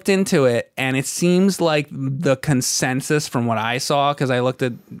I looked into it, and it seems like the consensus from what I saw, because I looked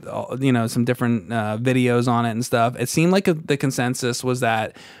at some different videos on it and stuff. It seemed like the consensus was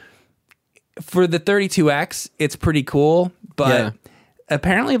that for the 32X, it's pretty cool, but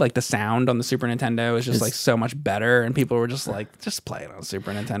apparently like the sound on the Super Nintendo is just like so much better, and people were just like, just play it on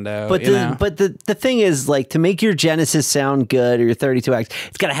Super Nintendo. But the thing is, like, to make your Genesis sound good or your 32X,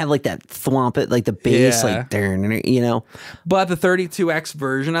 it's got to have like that thwomp it, like the bass, like But the 32X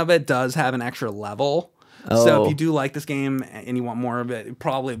version of it does have an extra level. So if you do like this game and you want more of it,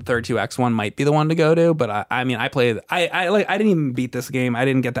 probably the 32X one might be the one to go to. But I didn't even beat this game. I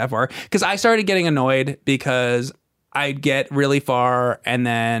didn't get that far because I started getting annoyed because I'd get really far and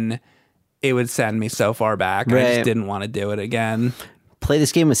then it would send me so far back. Right. I just didn't want to do it again. Play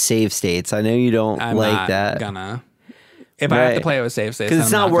this game with save states. I know you don't like that. If I have to play it with save states, because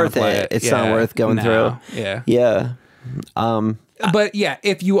it's not worth it. It's not worth going through. Yeah. But yeah,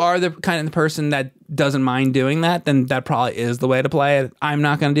 if you are the kind of person that doesn't mind doing that, then that probably is the way to play it. I'm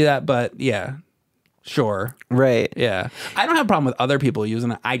not going to do that, but yeah. Sure. Right. Yeah. I don't have a problem with other people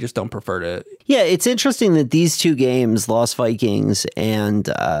using it. I just don't prefer to. Yeah, it's interesting that these two games, Lost Vikings and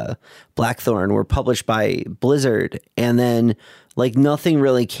Blackthorn, were published by Blizzard, and then like nothing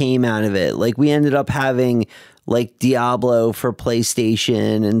really came out of it. Like we ended up having like Diablo for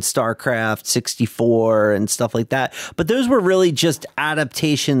PlayStation and StarCraft 64 and stuff like that. But those were really just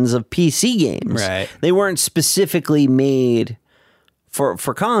adaptations of PC games. Right. They weren't specifically made for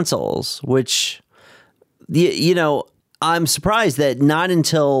consoles, which, you know, I'm surprised that not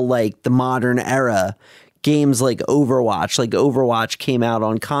until like the modern era, games like Overwatch came out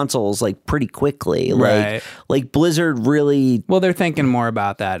on consoles like pretty quickly. Right. Like Blizzard really. Well, they're thinking more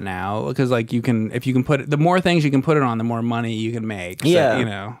about that now because like if you can put it, the more things you can put it on, the more money you can make. So, Yeah. you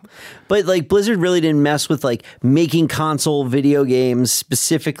know. But like Blizzard really didn't mess with like making console video games,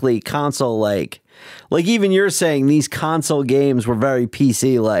 specifically console like even you're saying these console games were very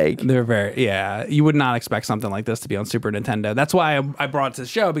PC like. They're very, yeah. You would not expect something like this to be on Super Nintendo. That's why I brought it to the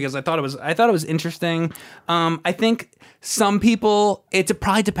show, because I thought it was interesting. I think some people, it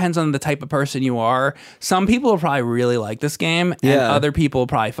probably depends on the type of person you are. Some people will probably really like this game, and other people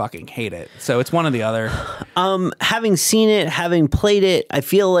probably fucking hate it. So it's one or the other. Having seen it, having played it, I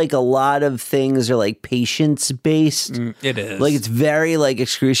feel like a lot of things are like patience based. It is. Like it's very like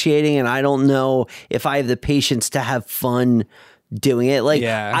excruciating, and I don't know if I have the patience to have fun doing it. Like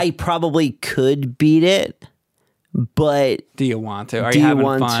I probably could beat it, but do you want to? Are do you you having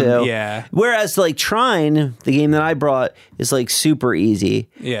want fun? to? Yeah. Whereas like Trine, the game that I brought, is like super easy.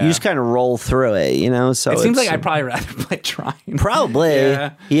 Yeah. You just kind of roll through it, you know? So It seems it's- like I'd probably rather play Trine. Probably.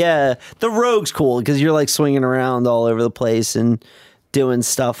 Yeah. Yeah. The Rogue's cool because you're like swinging around all over the place and doing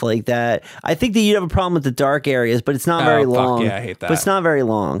stuff like that. I think that you'd have a problem with the dark areas, but it's not very fuck long. yeah, I hate that. But it's not very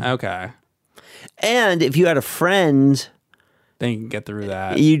long. Okay. And if you had a friend, Then you can get through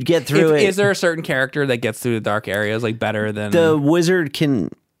that. you'd get through it. Is there a certain character that gets through the dark areas like better than The wizard can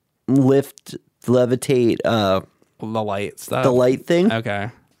levitate the light stuff? the light thing. Okay.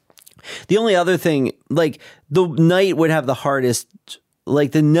 The only other thing, like the knight would have the hardest.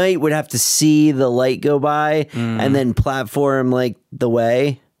 Like the knight would have to see the light go by and then platform like the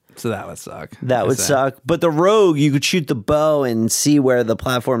way. So that would suck. That would suck. But the rogue, you could shoot the bow and see where the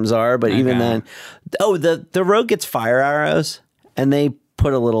platforms are. But even then, the rogue gets fire arrows, and they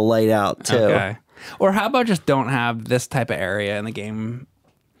put a little light out too. Okay. Or how about just don't have this type of area in the game?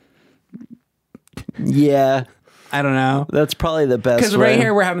 Yeah, I don't know. that's probably the best. Because way. right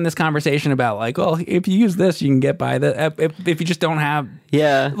here we're having this conversation about like, well, if you use this, you can get by the. If you just don't have,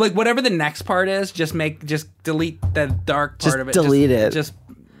 Yeah, like whatever the next part is, just delete the dark part Just of it. delete it. Just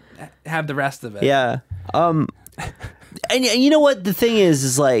have the rest of it. yeah. And you know what the thing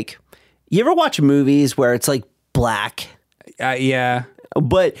is like, you ever watch movies where it's like black, Yeah.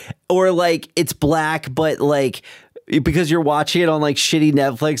 but or like it's black, but like. Because you're watching it on like shitty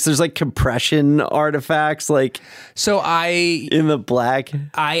Netflix, there's like compression artifacts like So I in the black.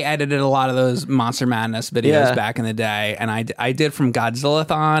 edited a lot of those Monster Madness videos back in the day, and I did from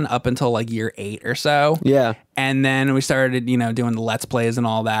Godzillathon up until like year 8 or so. Yeah. And then we started, doing the Let's Plays and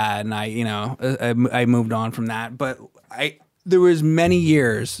all that, and I moved on from that. But there was many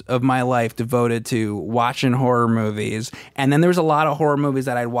years of my life devoted to watching horror movies, and then there was a lot of horror movies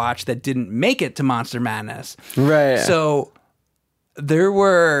that I'd watch that didn't make it to Monster Madness. Right. So there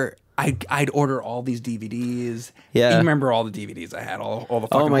were. I'd order all these DVDs. Yeah. You remember all the DVDs I had, all the Oh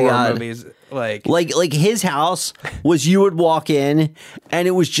fucking my horror God. movies. Like Like his house was, you would walk in and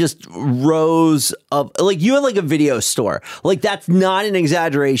it was just rows of, like you had like a video store. Like that's not an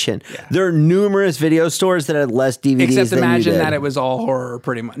exaggeration. Yeah. There are numerous video stores that had less DVDs except than imagine you did. that it was all horror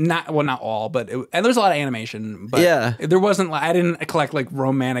pretty much. Not all, but and there's a lot of animation. But Yeah. there wasn't. I didn't collect like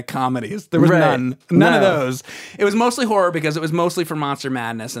romantic comedies. There was Right. none of No. those. It was mostly horror because it was mostly for Monster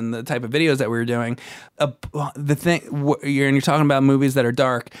Madness and the type of videos that we were doing. The thing, you're talking about movies that are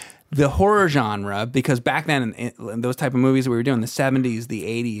dark. The horror genre, because back then in those type of movies we were doing, the 70s, the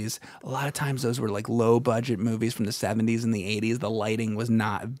 80s, a lot of times those were like low budget movies from the 70s and the 80s. The lighting was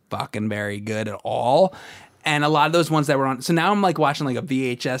not fucking very good at all. And a lot of those ones that were on, so now I'm like watching like a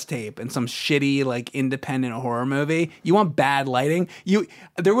VHS tape and some shitty like independent horror movie. You want bad lighting?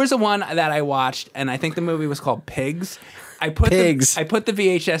 There was a one that I watched, and I think the movie was called Pigs. I put the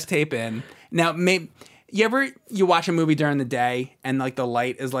VHS tape in. Now, you watch a movie during the day and like the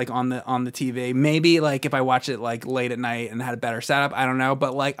light is like on the TV. Maybe like if I watch it like late at night and had a better setup, I don't know.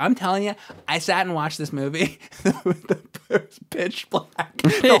 But like I'm telling you, I sat and watched this movie. It was pitch black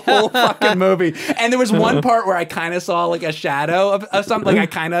the whole fucking movie. And there was one part where I kind of saw like a shadow of something. Like I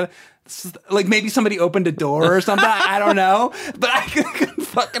kind of like maybe somebody opened a door or something. I don't know, but I couldn't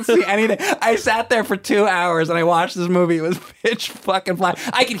fucking see anything. I sat there for 2 hours and I watched this movie. It was pitch fucking black.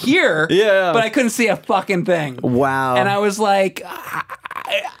 I could hear, Yeah. but I couldn't see a fucking thing. Wow. And I was like,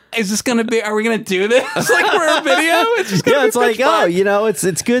 is this gonna be? Are we gonna do this like for a video? It's just gonna Yeah, be it's like, pitch black. oh, you know,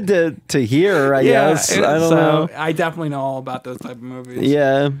 it's good to hear, I guess. I don't so know. I definitely know all about those type of movies.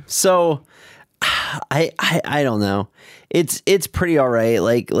 Yeah. So I don't know. It's pretty all right.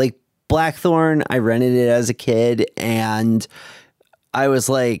 Like Blackthorn, I rented it as a kid and I was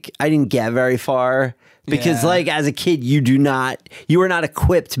like, I didn't get very far because Yeah. like as a kid, you were not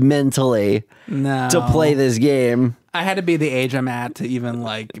equipped mentally No. to play this game. I had to be the age I'm at to even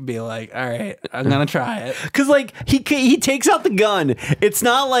like be like, all right, I'm gonna try it. Cause like he takes out the gun. It's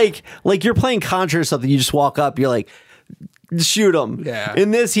not like you're playing Contra or something. You just walk up, you're like, shoot him. Yeah.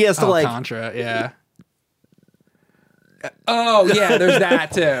 In this, he has to like, Contra, yeah. Oh yeah, there's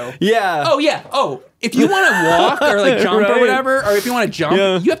that too. yeah. Oh yeah. Oh, if you want to walk or like jump Right. or whatever, or if you want to jump,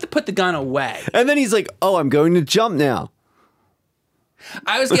 Yeah. you have to put the gun away. And then he's like, oh, I'm going to jump now.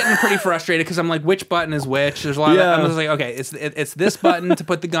 I was getting pretty frustrated because I'm like, which button is which? There's a lot. Yeah. I was like, okay, it's this button to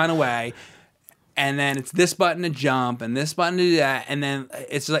put the gun away, and then it's this button to jump, and this button to do that, and then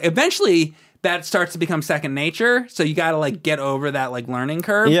it's like eventually that starts to become second nature. So you got to like get over that like learning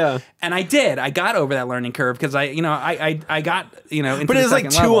curve. Yeah. And I did. I got over that learning curve because I got into But the it's like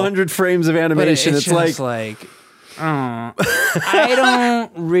second level. 200 frames of But animation. It's just like, oh, I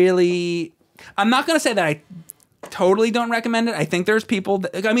don't really. I'm not gonna say that I totally don't recommend it. I think there's people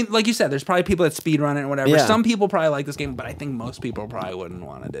that, I mean, like you said, there's probably people that speedrun it and whatever. Yeah. Some people probably like this game, but I think most people probably wouldn't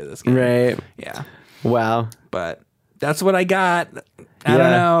want to do this game. right. Yeah. Wow. But that's what I got. I Yeah.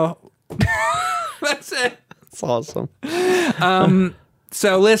 don't know. That's it. It's awesome.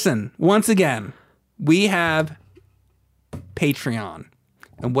 So listen, once again, we have Patreon.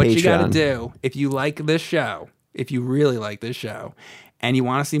 And what you got to Patreon. do, if you like this show, if you really like this show, and you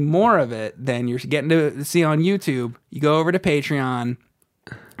want to see more of it than you're getting to see on YouTube, you go over to Patreon.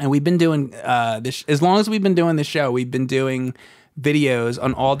 And we've been doing this, as long as we've been doing this show, we've been doing videos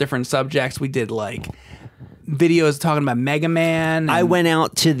on all different subjects. We did like videos talking about Mega Man. I went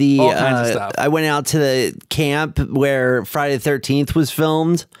out to the all kinds of stuff. I went out to the camp where Friday the 13th was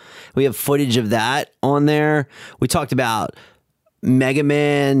filmed. We have footage of that on there. We talked about Mega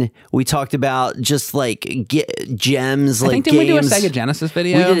Man. We talked about just like gems, I like think did we do a games. Sega Genesis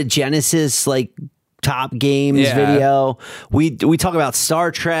video? We did a Genesis like top games Yeah. video. We talk about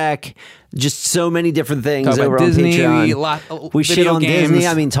Star Trek. Just so many different things Talk about over Disney, on we Patreon. Shit video on games. Disney.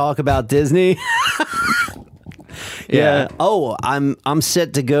 I mean, talk about Disney. Yeah. Oh, I'm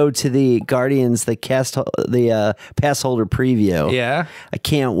set to go to the Guardians, the pass holder preview. Yeah. I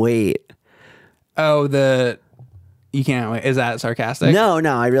can't wait. Oh, you can't wait. Is that sarcastic? No,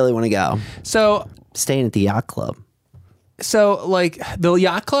 I really want to go. So Staying at the yacht club. like the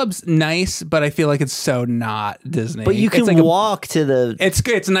yacht club's nice, but I feel like it's so not Disney. But you can it's like walk to the.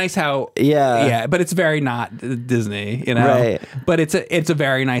 It's nice how Yeah. but it's very not Disney, you know. Right. But it's a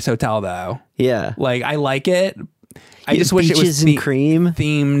very nice hotel though. Yeah. Like I like it. I just wish it was Beaches and cream.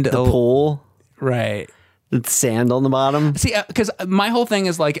 themed. The pool. Right. The sand on the bottom. See, because my whole thing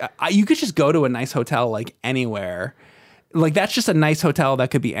is like, you could just go to a nice hotel like anywhere. Like that's just a nice hotel that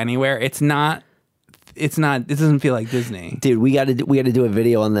could be anywhere. It's not. It doesn't feel like Disney. Dude, we got to do a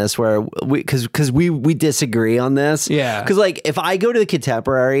video on this where because we disagree on this. Yeah. Because like if I go to the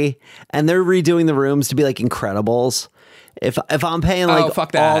Contemporary and they're redoing the rooms to be like Incredibles. If I'm paying like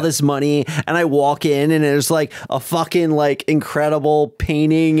fuck that. all this money and I walk in and there's like a fucking like incredible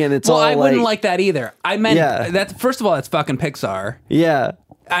painting and it's Well, all I wouldn't like that either. I meant Yeah. that. First of all, that's fucking Pixar. yeah.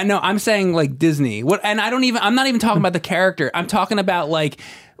 I know. I'm saying like Disney. What? And I'm not even talking about the character. I'm talking about like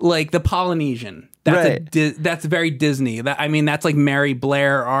the Polynesian. That's Right. that's very Disney. That's like Mary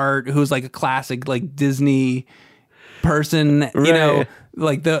Blair art, who's like a classic like Disney person. You know,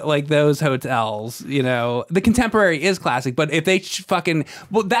 like those hotels. You know, the Contemporary is classic, but if they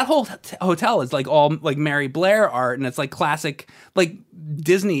that whole hotel is like all like Mary Blair art, and it's like classic like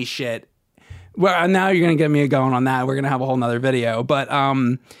Disney shit. Well, now you're gonna get me going on that. We're gonna have a whole nother video, but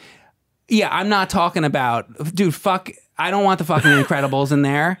yeah, I'm not talking about, dude. Fuck, I don't want the fucking Incredibles in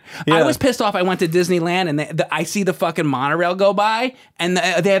there. I Yeah. was pissed off. I went to Disneyland and I see the fucking monorail go by, and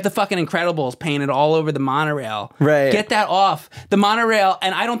they have the fucking Incredibles painted all over the monorail. Right. Get that off the monorail.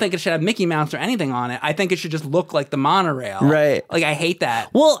 And I don't think it should have Mickey Mouse or anything on it. I think it should just look like the monorail. Right. Like I hate that.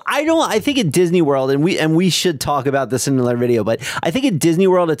 Well, I think at Disney World, and we should talk about this in another video, but I think at Disney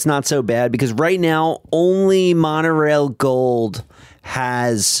World it's not so bad because right now only Monorail Gold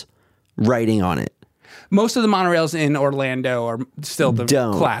has writing on it. Most of the monorails in Orlando are still the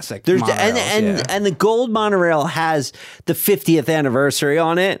classic monorails. And the gold monorail has the 50th anniversary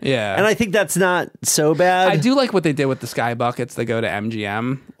on it. Yeah. And I think that's not so bad. I do like what they did with the sky buckets that go to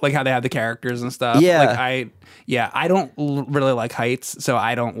MGM, like how they have the characters and stuff. Yeah. Like I don't really like heights, so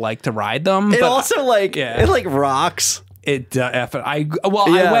I don't like to ride them. It but also it rocks. It I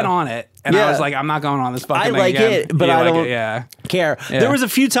went on it and I was like, I'm not going on this fucking thing like again. it, but I don't care. Yeah. There was a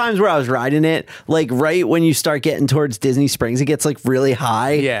few times where I was riding it, like right when you start getting towards Disney Springs, it gets like really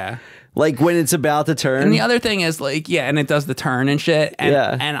high. Yeah. Like when it's about to turn. And the other thing is like, and it does the turn and shit. And,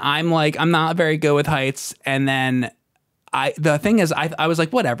 and I'm like, I'm not very good with heights. And then the thing is, I was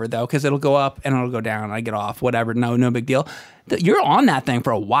like, whatever though, because it'll go up and it'll go down. And I get off, whatever. No big deal. You're on that thing for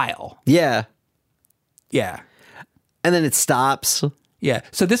a while. Yeah. Yeah. And then it stops. Yeah.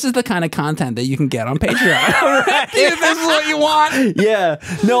 So this is the kind of content that you can get on Patreon. If this is what you want. Yeah.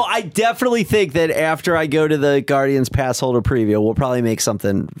 No, I definitely think that after I go to the Guardians pass holder preview, we'll probably make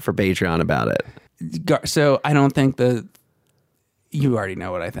something for Patreon about it. So I don't think you already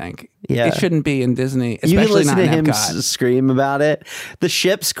know what I think. Yeah. It shouldn't be in Disney, especially you can listen not to in him Epcot. scream about it. The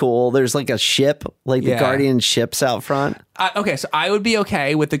ship's cool. There's like a ship, like the Guardian ships out front. Okay, so I would be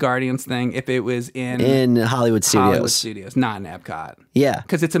okay with the Guardians thing if it was in Hollywood Studios. Not in Epcot. Yeah.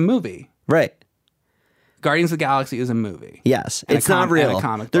 Because it's a movie. Right. Guardians of the Galaxy is a movie. Yes. It's not real.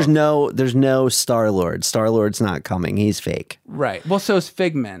 There's no Star-Lord. Star-Lord's not coming. He's fake. Right. Well, so is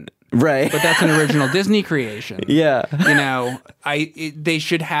Figment. Right. But that's an original Disney creation. Yeah. You know, they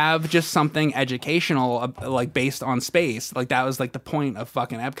should have just something educational, like based on space. Like that was like the point of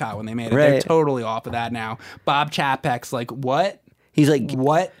fucking Epcot when they made it. Right. They're totally off of that now. Bob Chapek's like, what? He's like,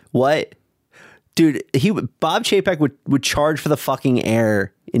 what? Dude, Bob Chapek would charge for the fucking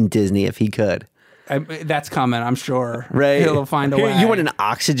air in Disney if he could. That's coming, I'm sure. Right, he'll find a way. You want an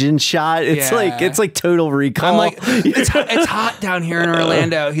oxygen shot? It's like Total Recall. I'm like, it's hot down here in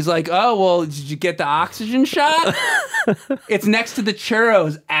Orlando. He's like, oh well, did you get the oxygen shot? It's next to the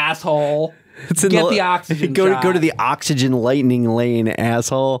churros, asshole. Get the oxygen shot. Go to the oxygen lightning lane,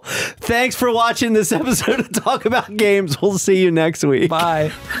 asshole. Thanks for watching this episode of Talk About Games. We'll see you next week.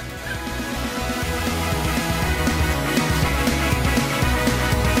 Bye.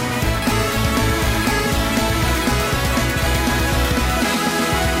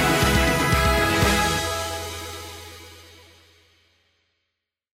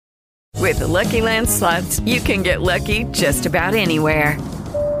 With the Lucky Land Slots, you can get lucky just about anywhere.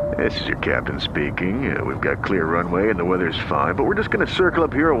 This is your captain speaking. We've got clear runway and the weather's fine, but we're just going to circle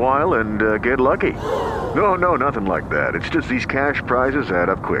up here a while and get lucky. No, nothing like that. It's just these cash prizes add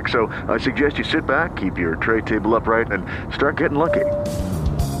up quick. So I suggest you sit back, keep your tray table upright, and start getting lucky.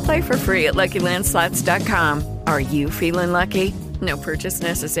 Play for free at LuckyLandSlots.com. Are you feeling lucky? No purchase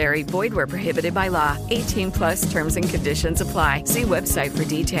necessary. Void where prohibited by law. 18+ terms and conditions apply. See website for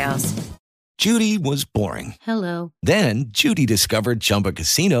details. Judy was boring. Hello. Then Judy discovered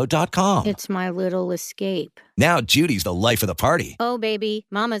ChumbaCasino.com. It's my little escape. Now Judy's the life of the party. Oh, baby,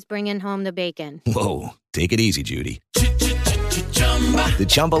 mama's bringing home the bacon. Whoa, take it easy, Judy. The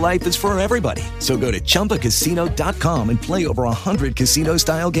Chumba life is for everybody. So go to ChumbaCasino.com and play over 100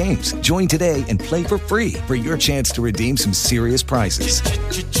 casino-style games. Join today and play for free for your chance to redeem some serious prizes.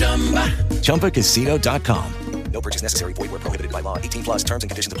 ChumbaCasino.com. No purchase necessary. Void where prohibited by law. 18+ terms and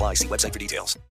conditions apply. See website for details.